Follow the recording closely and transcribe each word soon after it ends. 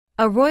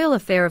A royal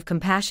affair of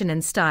compassion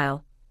and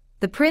style,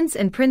 the Prince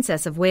and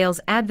Princess of Wales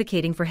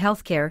advocating for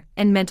healthcare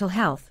and mental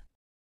health.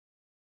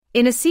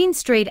 In a scene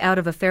straight out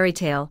of a fairy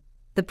tale,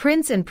 the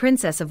Prince and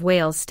Princess of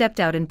Wales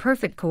stepped out in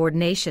perfect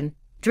coordination,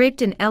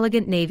 draped in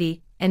elegant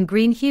navy and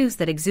green hues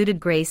that exuded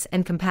grace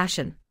and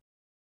compassion.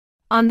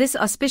 On this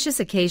auspicious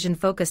occasion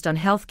focused on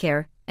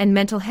healthcare and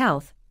mental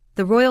health,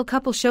 the royal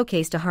couple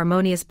showcased a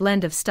harmonious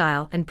blend of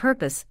style and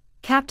purpose,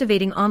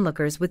 captivating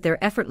onlookers with their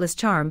effortless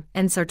charm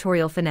and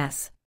sartorial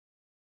finesse.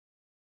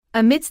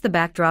 Amidst the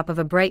backdrop of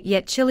a bright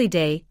yet chilly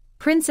day,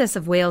 Princess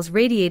of Wales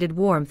radiated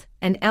warmth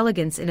and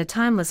elegance in a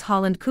timeless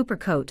Holland Cooper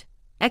coat,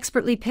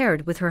 expertly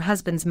paired with her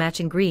husband's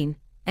matching green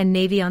and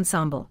navy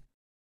ensemble.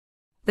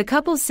 The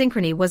couple's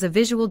synchrony was a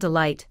visual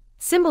delight,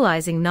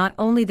 symbolizing not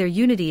only their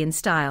unity in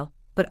style,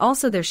 but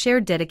also their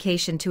shared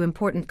dedication to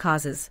important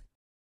causes.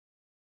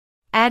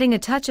 Adding a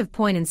touch of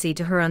poignancy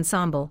to her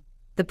ensemble,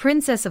 the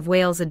Princess of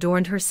Wales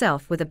adorned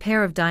herself with a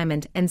pair of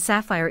diamond and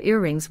sapphire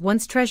earrings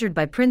once treasured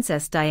by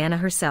Princess Diana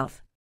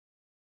herself.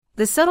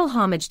 The subtle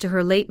homage to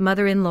her late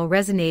mother-in-law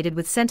resonated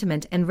with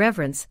sentiment and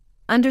reverence,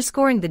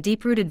 underscoring the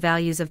deep-rooted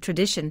values of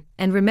tradition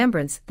and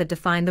remembrance that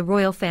define the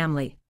royal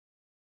family.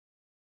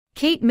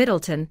 Kate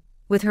Middleton,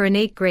 with her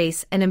innate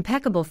grace and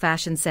impeccable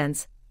fashion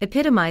sense,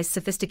 epitomized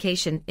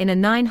sophistication in a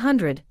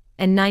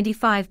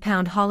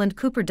 995-pound Holland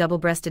Cooper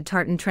double-breasted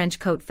tartan trench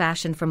coat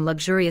fashioned from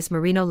luxurious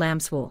merino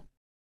lambswool.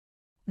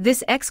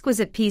 This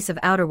exquisite piece of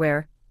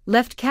outerwear,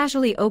 left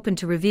casually open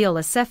to reveal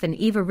a Sefton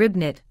Eva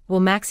rib-knit wool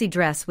maxi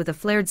dress with a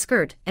flared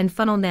skirt and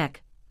funnel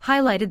neck,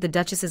 highlighted the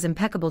Duchess's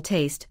impeccable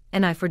taste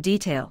and eye for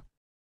detail.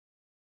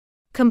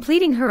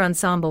 Completing her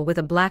ensemble with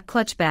a black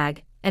clutch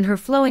bag and her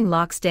flowing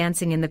locks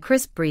dancing in the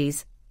crisp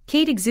breeze,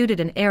 Kate exuded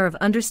an air of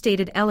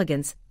understated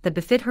elegance that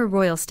befit her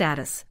royal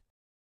status.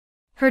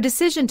 Her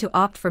decision to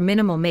opt for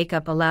minimal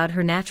makeup allowed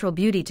her natural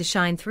beauty to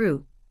shine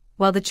through,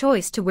 while the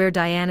choice to wear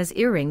Diana's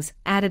earrings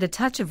added a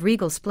touch of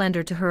regal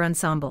splendor to her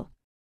ensemble.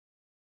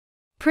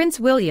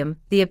 Prince William,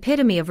 the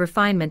epitome of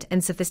refinement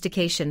and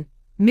sophistication,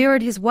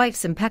 mirrored his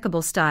wife's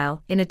impeccable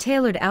style in a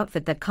tailored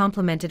outfit that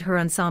complemented her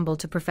ensemble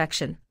to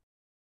perfection.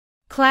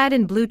 Clad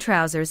in blue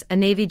trousers, a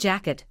navy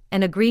jacket,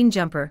 and a green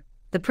jumper,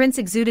 the prince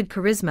exuded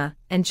charisma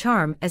and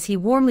charm as he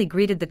warmly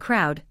greeted the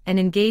crowd and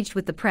engaged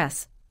with the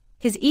press,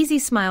 his easy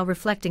smile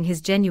reflecting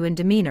his genuine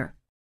demeanor.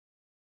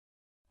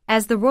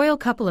 As the royal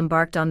couple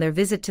embarked on their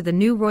visit to the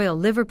new Royal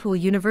Liverpool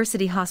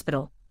University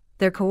Hospital,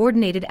 their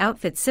coordinated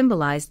outfits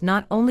symbolized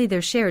not only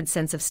their shared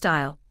sense of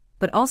style,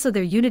 but also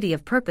their unity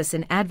of purpose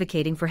in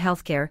advocating for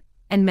healthcare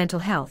and mental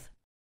health.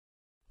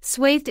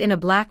 Swathed in a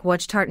black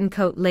watch tartan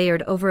coat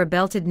layered over a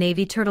belted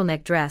navy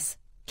turtleneck dress,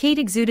 Kate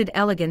exuded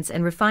elegance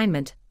and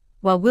refinement,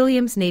 while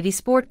William's navy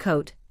sport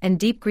coat and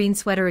deep green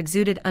sweater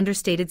exuded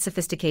understated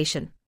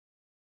sophistication.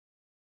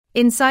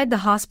 Inside the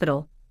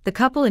hospital, the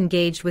couple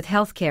engaged with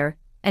healthcare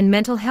and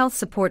mental health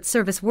support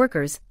service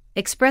workers,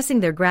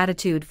 expressing their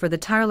gratitude for the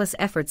tireless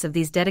efforts of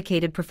these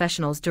dedicated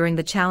professionals during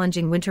the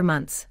challenging winter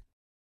months.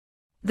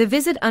 The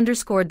visit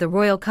underscored the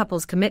royal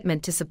couple's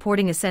commitment to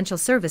supporting essential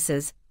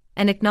services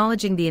and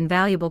acknowledging the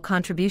invaluable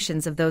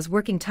contributions of those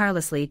working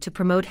tirelessly to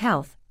promote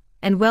health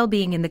and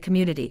well-being in the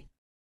community.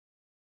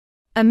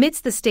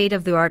 Amidst the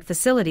state-of-the-art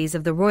facilities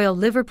of the Royal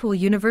Liverpool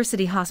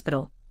University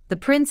Hospital, the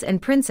Prince and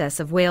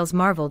Princess of Wales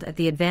marveled at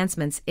the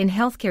advancements in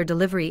healthcare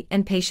delivery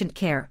and patient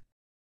care.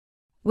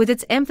 With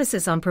its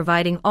emphasis on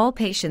providing all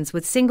patients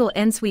with single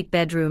en-suite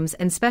bedrooms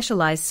and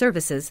specialized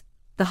services,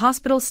 the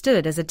hospital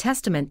stood as a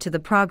testament to the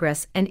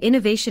progress and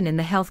innovation in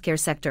the healthcare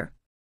sector.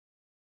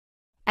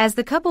 As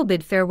the couple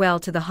bid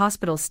farewell to the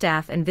hospital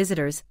staff and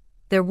visitors,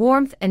 their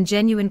warmth and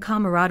genuine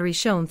camaraderie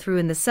shone through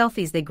in the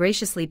selfies they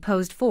graciously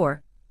posed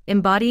for,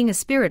 embodying a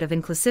spirit of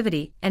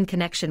inclusivity and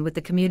connection with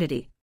the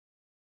community.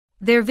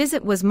 Their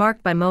visit was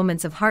marked by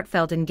moments of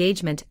heartfelt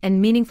engagement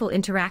and meaningful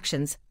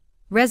interactions,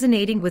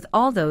 resonating with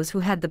all those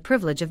who had the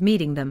privilege of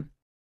meeting them.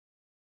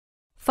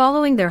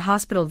 Following their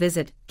hospital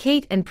visit,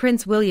 Kate and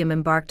Prince William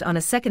embarked on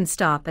a second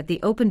stop at the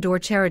Open Door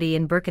charity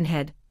in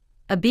Birkenhead,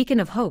 a beacon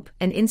of hope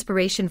and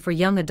inspiration for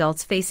young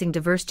adults facing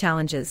diverse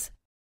challenges.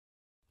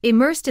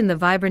 Immersed in the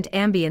vibrant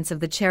ambience of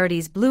the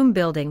charity's Bloom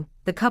building,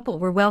 the couple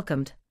were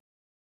welcomed